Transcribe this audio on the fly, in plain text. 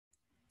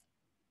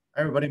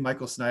Hi everybody,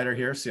 Michael Snyder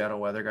here, Seattle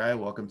Weather Guy.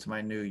 Welcome to my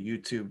new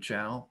YouTube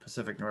channel,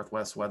 Pacific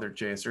Northwest Weather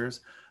Chasers.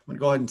 I'm going to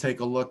go ahead and take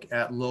a look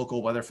at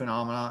local weather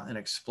phenomena and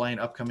explain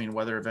upcoming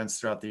weather events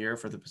throughout the year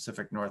for the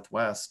Pacific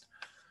Northwest.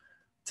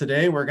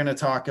 Today, we're going to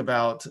talk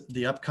about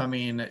the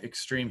upcoming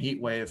extreme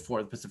heat wave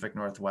for the Pacific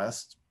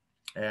Northwest.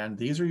 And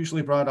these are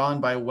usually brought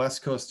on by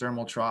West Coast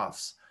thermal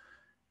troughs.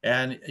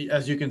 And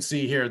as you can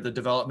see here, the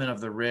development of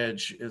the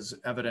ridge is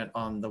evident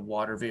on the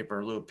water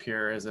vapor loop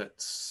here as it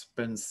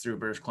spins through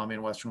British Columbia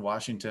and Western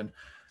Washington.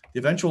 The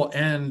eventual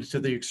end to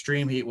the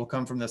extreme heat will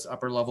come from this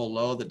upper level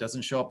low that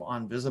doesn't show up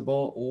on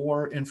visible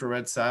or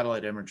infrared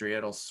satellite imagery.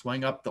 It'll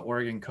swing up the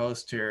Oregon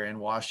coast here in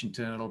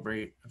Washington. It'll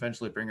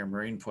eventually bring a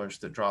marine push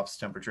that drops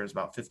temperatures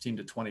about 15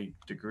 to 20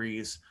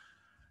 degrees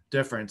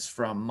difference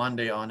from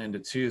Monday on into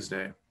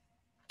Tuesday.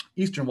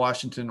 Eastern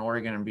Washington,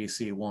 Oregon, and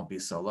BC won't be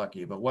so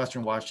lucky, but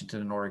Western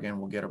Washington and Oregon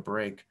will get a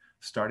break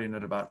starting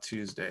at about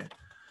Tuesday.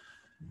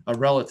 A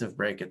relative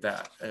break at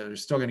that. They're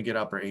still going to get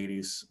upper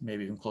 80s,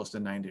 maybe even close to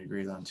 90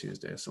 degrees on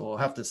Tuesday. So we'll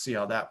have to see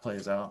how that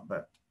plays out.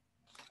 But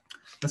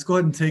let's go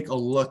ahead and take a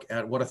look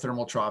at what a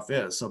thermal trough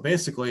is. So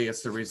basically,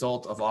 it's the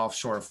result of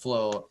offshore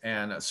flow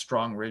and a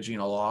strong ridging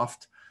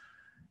aloft.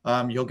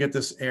 You'll get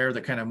this air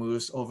that kind of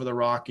moves over the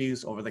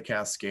Rockies, over the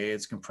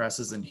Cascades,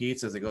 compresses and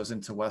heats as it goes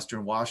into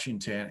Western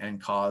Washington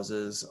and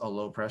causes a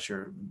low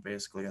pressure,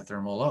 basically a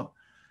thermal low.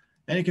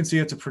 And you can see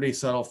it's a pretty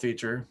subtle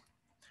feature.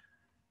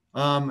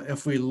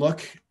 If we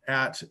look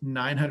at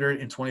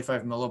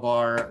 925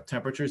 millibar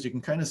temperatures, you can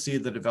kind of see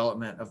the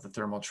development of the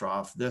thermal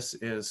trough. This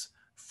is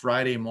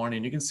Friday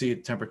morning. You can see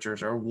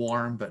temperatures are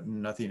warm, but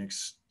nothing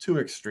too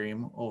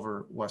extreme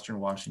over Western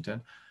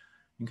Washington.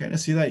 You can kind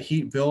of see that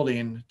heat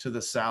building to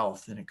the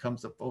south, and it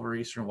comes up over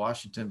Eastern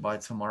Washington by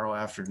tomorrow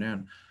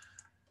afternoon.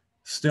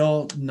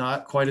 Still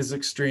not quite as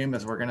extreme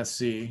as we're going to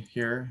see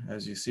here.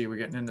 As you see, we're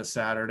getting into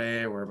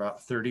Saturday. We're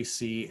about 30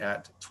 C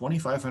at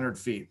 2,500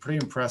 feet.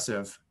 Pretty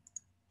impressive.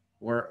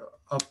 We're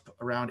up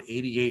around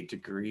 88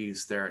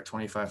 degrees there at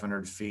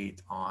 2,500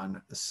 feet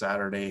on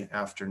Saturday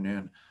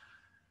afternoon.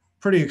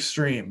 Pretty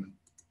extreme.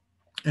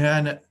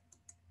 And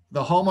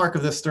the hallmark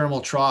of this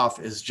thermal trough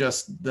is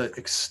just the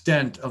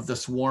extent of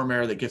this warm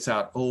air that gets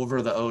out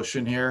over the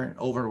ocean here,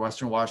 over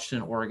Western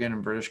Washington, Oregon,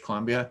 and British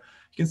Columbia.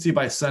 You can see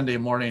by Sunday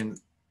morning,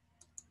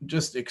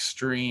 just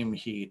extreme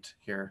heat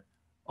here,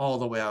 all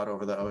the way out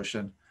over the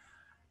ocean.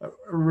 A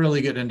really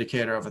good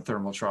indicator of a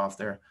thermal trough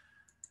there.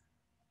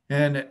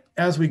 And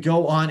as we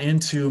go on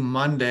into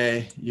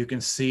Monday, you can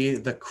see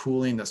the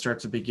cooling that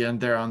starts to begin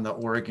there on the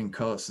Oregon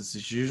coast. This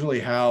is usually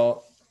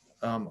how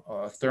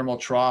a thermal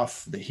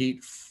trough, the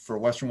heat for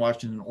Western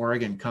Washington and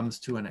Oregon comes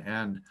to an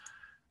end.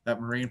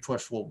 That marine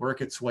push will work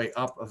its way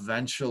up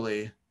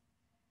eventually.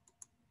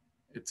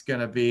 It's going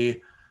to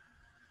be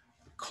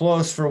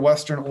close for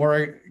Western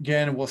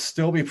Oregon. It will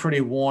still be pretty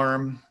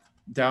warm,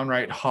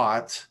 downright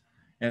hot.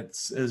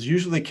 It's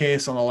usually the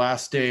case on the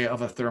last day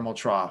of a thermal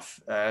trough.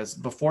 As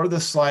before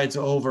this slides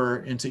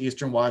over into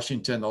Eastern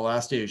Washington, the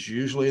last day is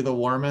usually the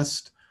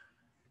warmest.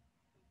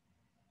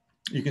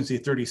 You can see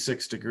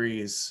 36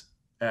 degrees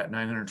at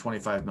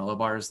 925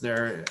 millibars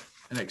there.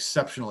 An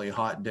exceptionally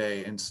hot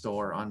day in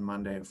store on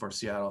Monday for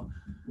Seattle.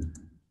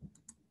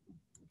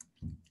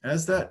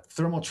 As that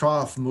thermal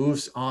trough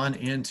moves on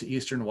into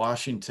Eastern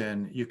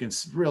Washington, you can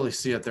really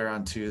see it there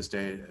on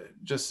Tuesday.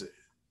 Just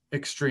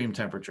extreme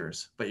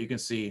temperatures, but you can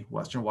see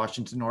Western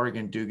Washington,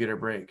 Oregon do get a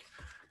break.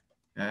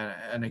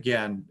 And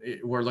again,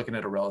 we're looking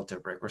at a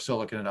relative break. We're still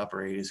looking at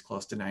upper 80s,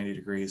 close to 90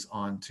 degrees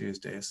on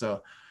Tuesday.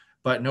 So,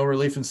 but no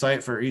relief in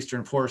sight for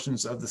eastern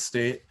portions of the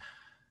state.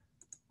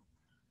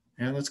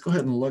 And let's go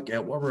ahead and look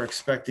at what we're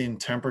expecting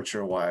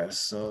temperature-wise.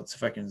 So let's see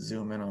if I can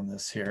zoom in on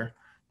this here.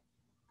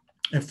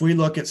 If we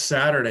look at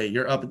Saturday,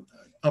 you're up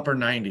upper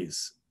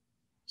 90s.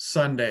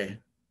 Sunday,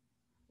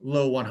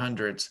 low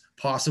 100s,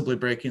 possibly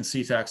breaking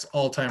SeaTac's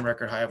all-time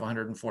record high of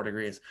 104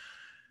 degrees.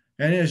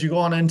 And as you go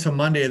on into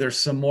Monday, there's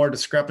some more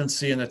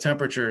discrepancy in the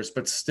temperatures,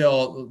 but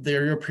still the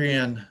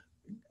European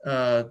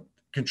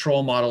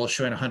control model is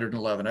showing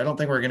 111. I don't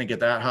think we're going to get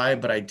that high,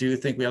 but I do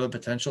think we have the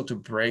potential to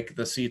break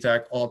the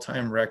SeaTac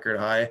all-time record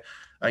high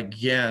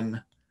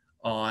again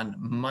on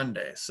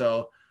Monday.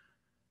 So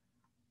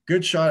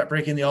good shot at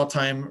breaking the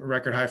all-time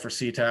record high for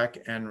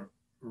SeaTac. And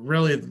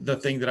really the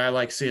thing that I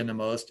like seeing the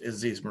most is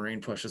these marine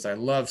pushes. I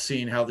love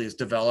seeing how these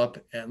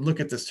develop, and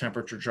look at this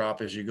temperature drop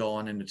as you go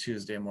on into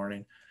Tuesday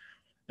morning.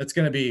 It's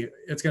going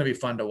to be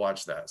fun to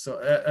watch that. So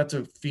that's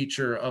a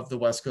feature of the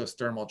West Coast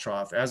thermal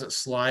trough. As it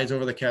slides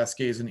over the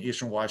Cascades in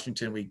Eastern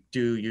Washington, we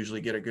do usually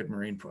get a good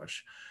marine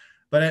push.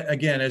 But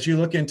again, as you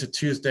look into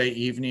Tuesday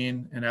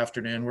evening and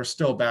afternoon, we're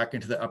still back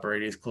into the upper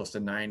 80s, close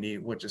to 90,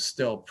 which is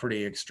still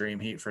pretty extreme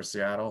heat for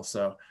Seattle.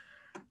 So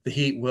the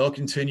heat will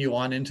continue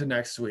on into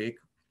next week,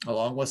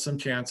 along with some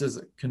chances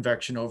of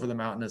convection over the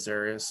mountainous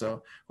areas.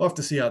 So we'll have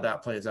to see how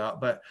that plays out.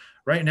 But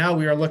right now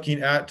we are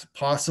looking at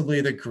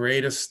possibly the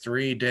greatest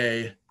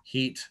 3-day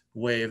heat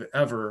wave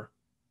ever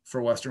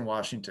for Western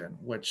Washington,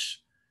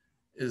 which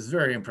is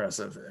very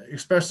impressive,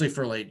 especially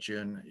for late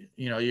June.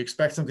 You know, you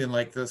expect something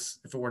like this,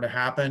 if it were to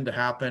happen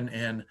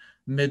in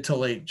mid to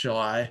late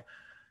July.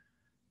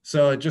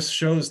 So it just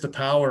shows the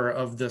power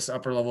of this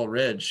upper level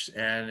ridge,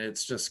 and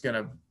it's just going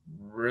to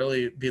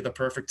really be the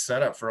perfect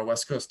setup for a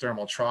West Coast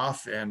thermal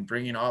trough and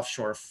bringing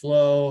offshore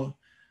flow.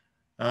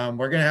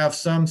 We're going to have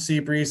some sea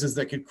breezes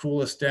that could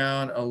cool us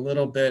down a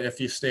little bit if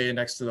you stay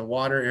next to the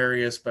water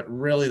areas, but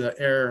really the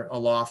air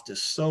aloft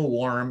is so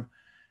warm.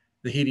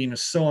 The heating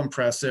is so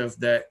impressive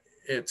that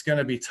it's going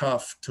to be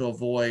tough to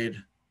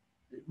avoid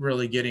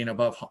really getting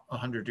above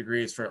 100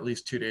 degrees for at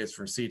least 2 days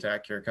for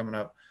SeaTac here coming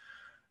up.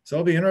 So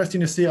it'll be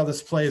interesting to see how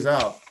this plays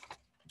out.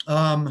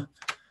 So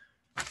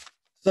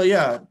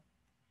yeah,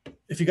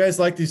 if you guys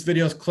like these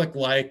videos, click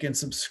like and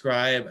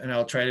subscribe, and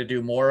I'll try to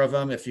do more of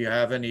them. If you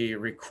have any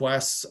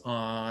requests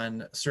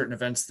on certain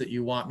events that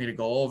you want me to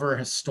go over,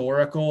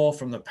 historical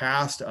from the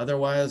past,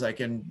 otherwise I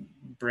can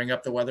bring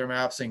up the weather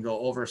maps and go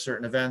over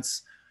certain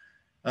events.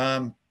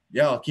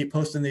 Yeah, I'll keep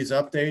posting these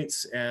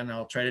updates, and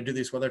I'll try to do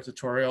these weather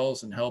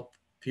tutorials and help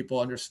people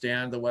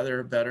understand the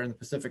weather better in the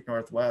Pacific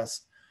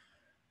Northwest.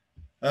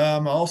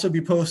 I'll also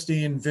be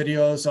posting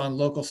videos on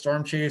local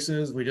storm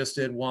chases. We just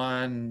did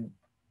one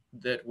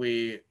that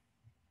we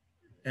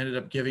ended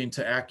up giving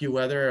to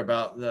AccuWeather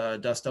about the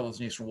dust devils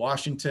in Eastern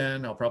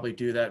Washington. I'll probably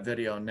do that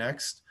video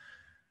next.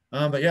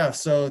 But yeah,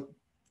 so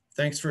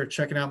thanks for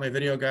checking out my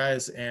video,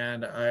 guys,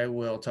 and I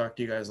will talk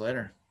to you guys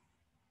later.